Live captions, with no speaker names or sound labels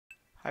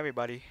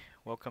everybody,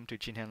 welcome to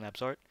Jinhan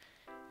Labs Art.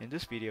 In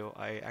this video,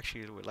 I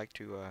actually would like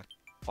to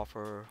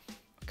offer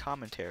a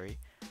commentary,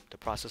 the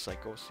process I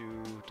go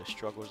through, the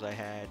struggles I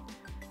had,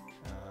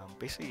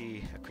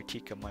 basically a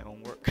critique of my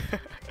own work.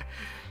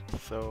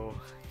 So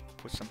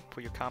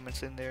put your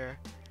comments in there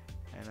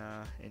and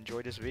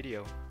enjoy this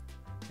video.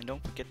 And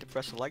don't forget to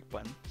press the like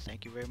button.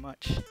 Thank you very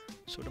much.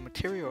 So the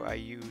material I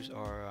use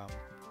are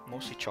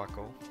mostly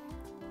charcoal,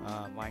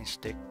 line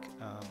stick,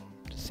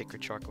 the thicker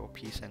charcoal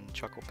piece, and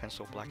charcoal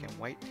pencil black and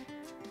white,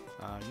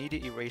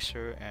 kneaded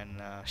eraser,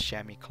 and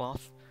chamois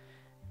cloth.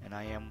 And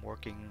I am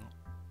working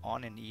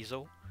on an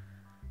easel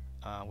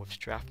with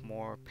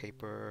Strathmore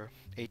paper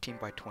 18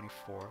 by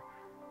 24.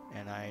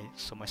 And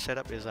so my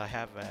setup is I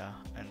have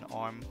an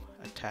arm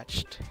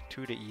attached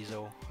to the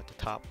easel at the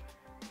top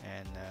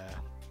and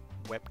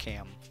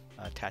webcam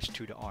attached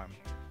to the arm.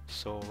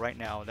 So right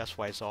now that's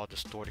why it's all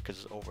distorted,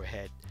 because it's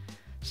overhead.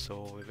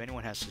 So if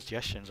anyone has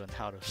suggestions on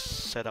how to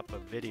set up a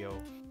video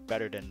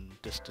better than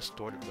this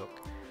distorted look,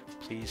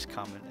 please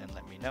comment and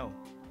let me know.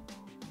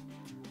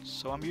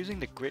 So I'm using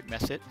the grid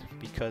method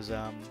because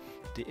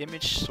the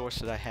image source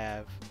that I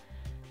have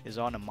is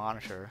on a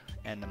monitor,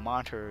 and the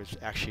monitor is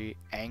actually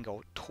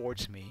angled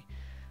towards me.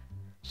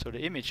 So the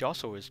image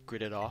also is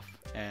gridded off,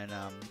 and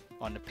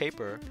on the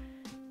paper,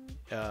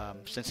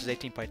 since it's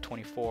 18 by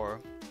 24,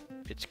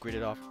 it's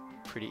gridded off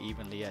pretty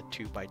evenly at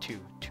 2 by 2,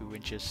 2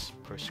 inches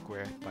per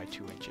square by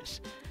 2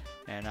 inches.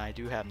 And I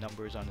do have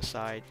numbers on the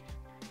side,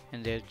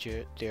 and they're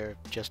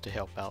just to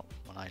help out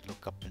when I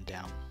look up and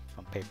down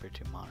from paper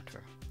to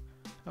monitor.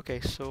 Okay,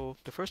 so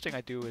the first thing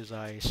I do is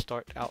I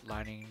start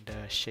outlining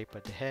the shape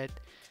of the head,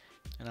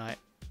 and I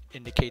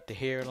indicate the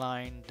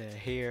hairline, the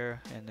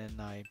hair, and then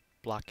I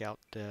block out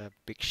the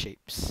big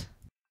shapes.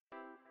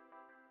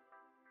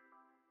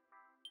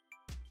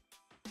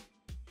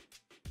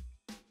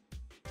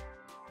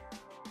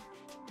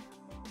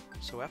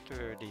 So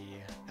after the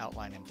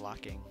outline and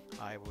blocking,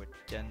 I would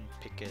then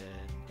pick an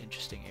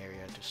interesting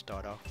area to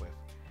start off with.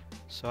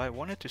 So I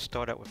wanted to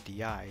start out with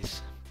the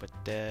eyes, but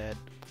that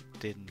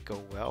didn't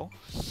go well.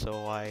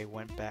 So I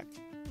went back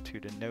to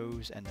the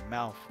nose and the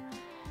mouth,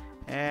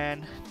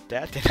 and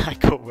that did not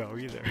go well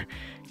either,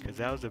 because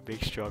that was a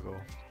big struggle.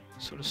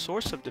 So the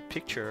source of the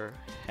picture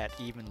had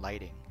even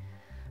lighting,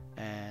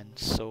 and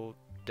so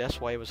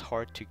that's why it was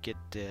hard to get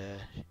the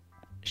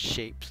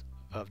shapes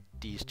of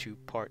these two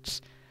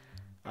parts.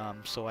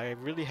 So I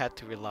really had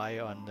to rely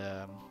on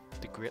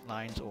the grid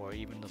lines or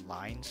even the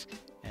lines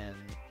and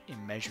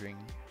in measuring,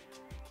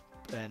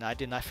 and I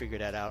did not figure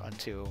that out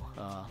until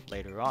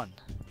later on.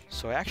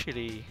 So I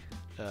actually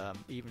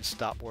even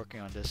stopped working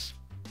on this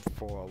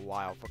for a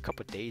while, for a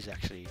couple of days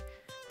actually.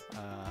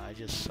 I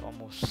just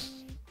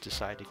almost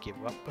decided to give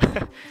up,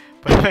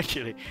 but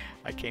actually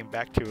I came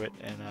back to it,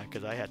 and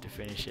because I had to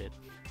finish it.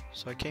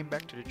 So I came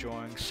back to the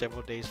drawing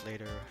several days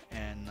later,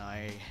 and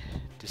I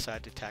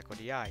decided to tackle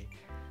the eye.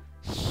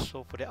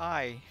 So for the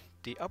eye,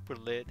 the upper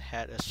lid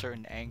had a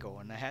certain angle,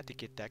 and I had to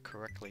get that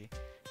correctly.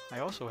 I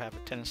also have a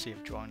tendency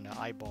of drawing the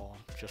eyeball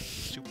just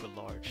super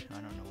large. I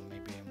don't know,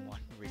 maybe I'm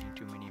reading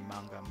too many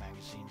manga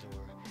magazines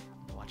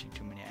or watching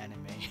too many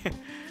anime.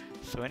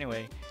 So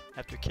anyway,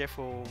 after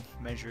careful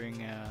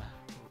measuring,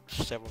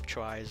 several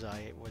tries,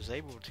 I was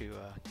able to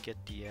get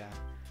the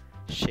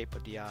shape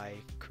of the eye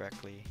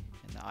correctly,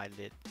 and the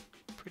eyelid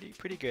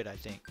pretty good, I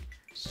think.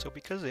 So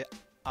because the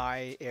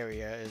eye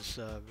area is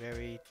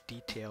very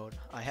detailed,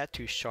 I had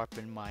to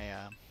sharpen my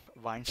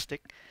vine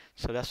stick.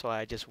 So that's why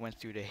I just went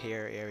through the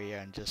hair area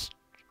and just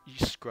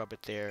scrub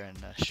it there and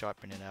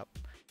sharpen it up.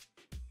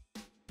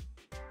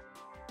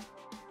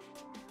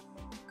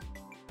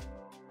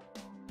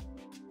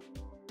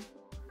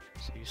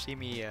 So you see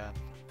me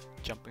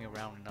jumping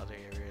around in other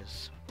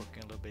areas,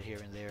 working a little bit here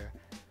and there.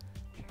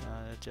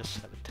 I just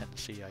have a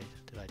tendency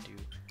that I do.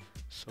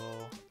 So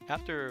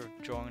after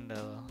drawing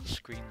the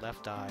screen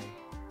left eye,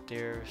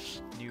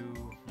 there's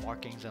new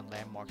markings and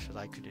landmarks that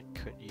I could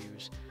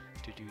use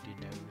to do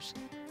the nose,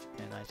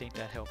 and I think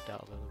that helped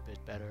out a little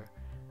bit better.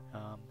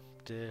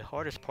 The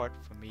hardest part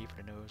for me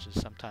for the nose is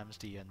sometimes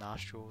the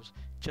nostrils.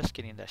 Just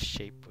getting that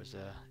shape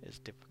is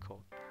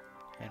difficult.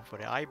 And for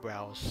the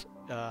eyebrows,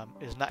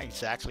 it's not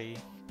exactly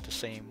the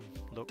same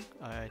look.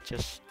 I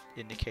just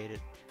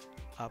indicated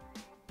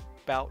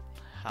about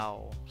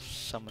how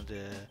some of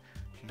the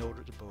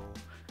notable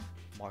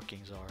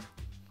markings are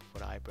for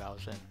the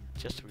eyebrows, and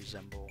just to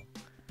resemble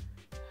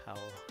how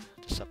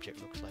the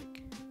subject looks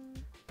like.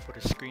 For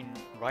the screen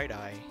right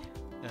eye,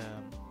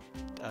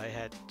 I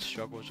had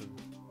struggles with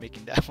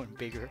making that one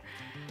bigger,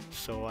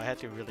 so I had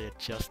to really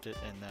adjust it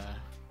and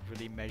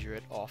really measure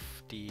it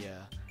off the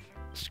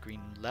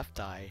screen left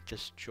eye.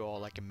 Just draw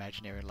like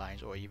imaginary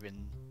lines, or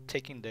even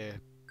taking the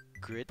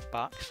grid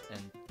box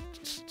and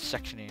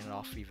sectioning it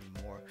off even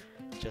more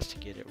just to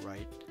get it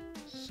right.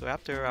 So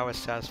after I was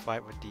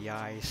satisfied with the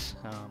eyes,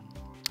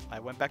 I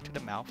went back to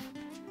the mouth,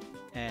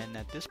 and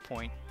at this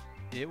point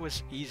it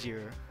was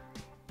easier,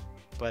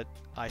 but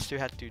I still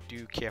had to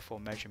do careful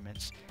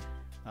measurements.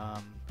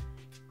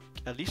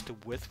 At least the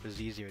width was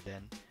easier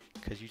then,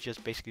 because you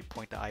just basically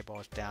point the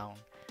eyeballs down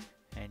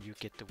and you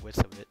get the width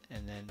of it,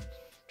 and then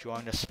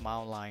drawing the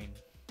smile line,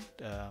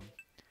 um,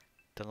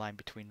 the line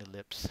between the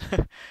lips.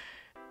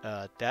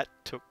 That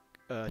took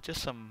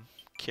just some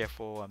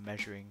careful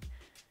measuring,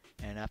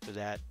 and after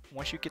that,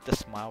 once you get the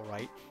smile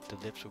right, the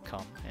lips will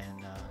come,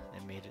 and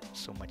it made it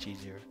so much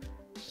easier.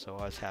 So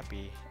I was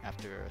happy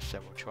after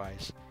several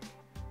tries.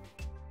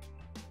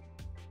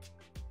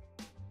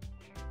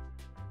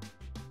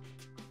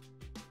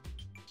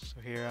 So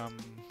here I'm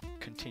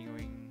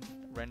continuing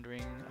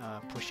rendering,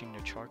 pushing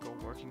the charcoal,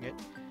 working it,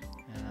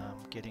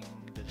 and getting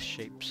the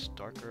shapes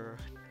darker,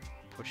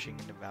 pushing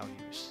the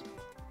values.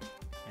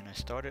 And I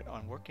started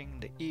on working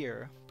the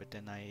ear, but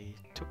then I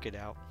took it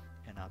out,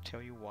 and I'll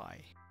tell you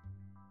why.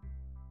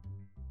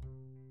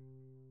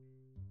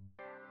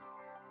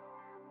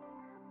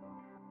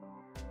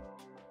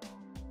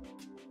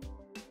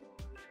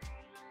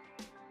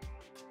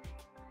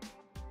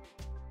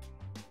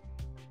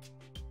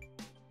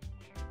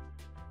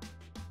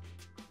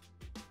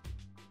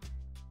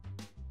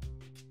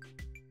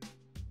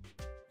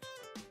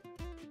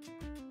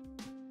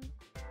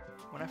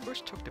 When I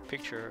first took the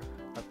picture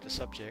of the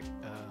subject,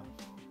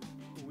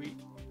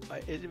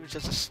 it was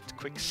just a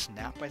quick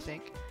snap, I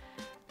think.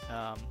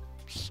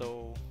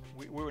 So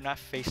we were not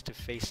face to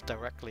face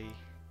directly.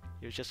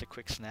 It was just a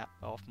quick snap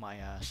off my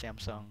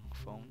Samsung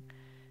phone,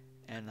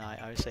 and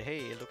I would say, hey,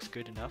 it looks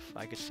good enough.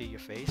 I could see your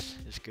face.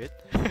 It's good,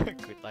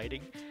 good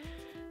lighting.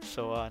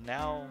 So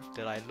now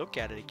that I look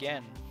at it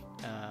again,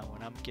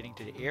 when I'm getting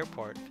to the ear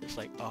part, it's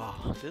like,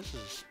 oh, this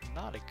is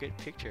not a good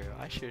picture.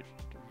 I should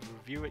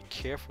review it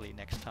carefully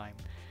next time,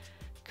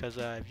 because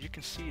if you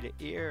can see, the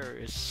ear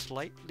is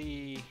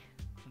slightly,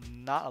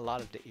 not a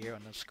lot of the ear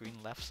on the screen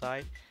left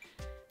side,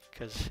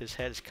 because his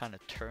head is kind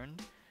of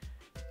turned.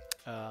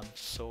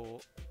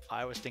 So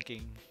I was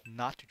thinking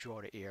not to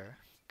draw the ear,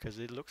 because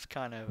it looks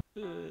kind of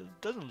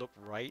doesn't look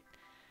right.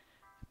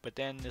 But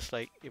then it's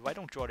like, if I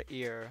don't draw the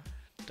ear,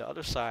 the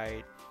other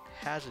side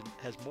has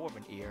more of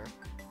an ear.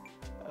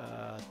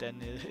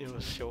 Then it will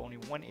show only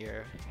one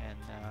ear, and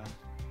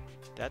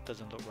that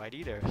doesn't look right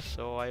either.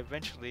 So I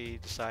eventually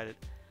decided,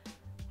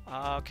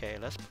 okay,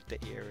 let's put the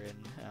ear in,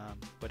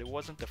 but it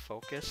wasn't the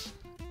focus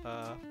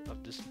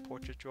of this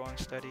portrait drawing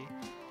study.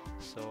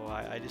 So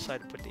I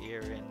decided to put the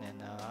ear in,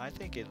 and I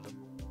think it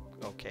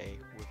looked okay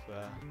with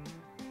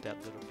that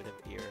little bit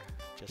of ear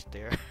just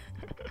there.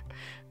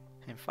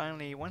 And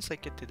finally, once I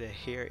get to the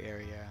hair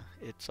area,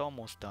 it's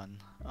almost done.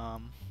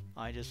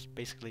 I just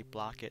basically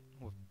block it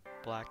with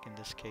black in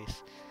this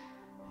case,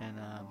 and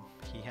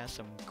he has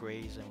some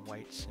grays and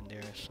whites in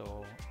there,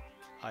 so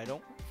I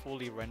don't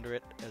fully render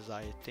it as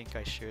I think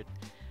I should,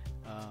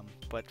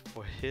 but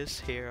for his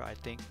hair, I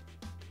think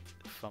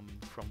from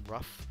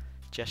rough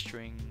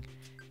gesturing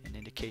and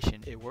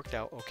indication, it worked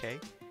out okay.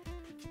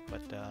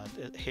 But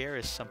the hair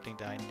is something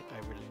that I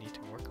really need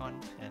to work on,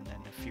 and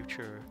in the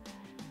future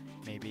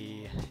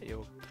maybe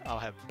I'll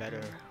have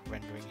better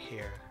rendering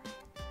hair.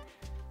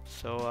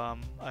 So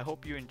I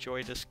hope you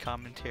enjoyed this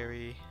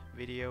commentary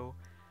video.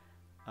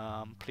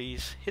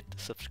 Please hit the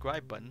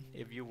subscribe button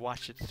if you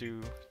watched it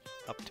through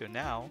up to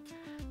now.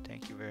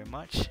 Thank you very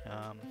much,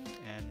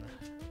 and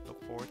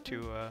look forward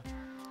to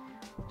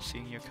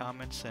seeing your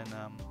comments, and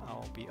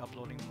I'll be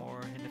uploading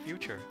more in the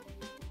future.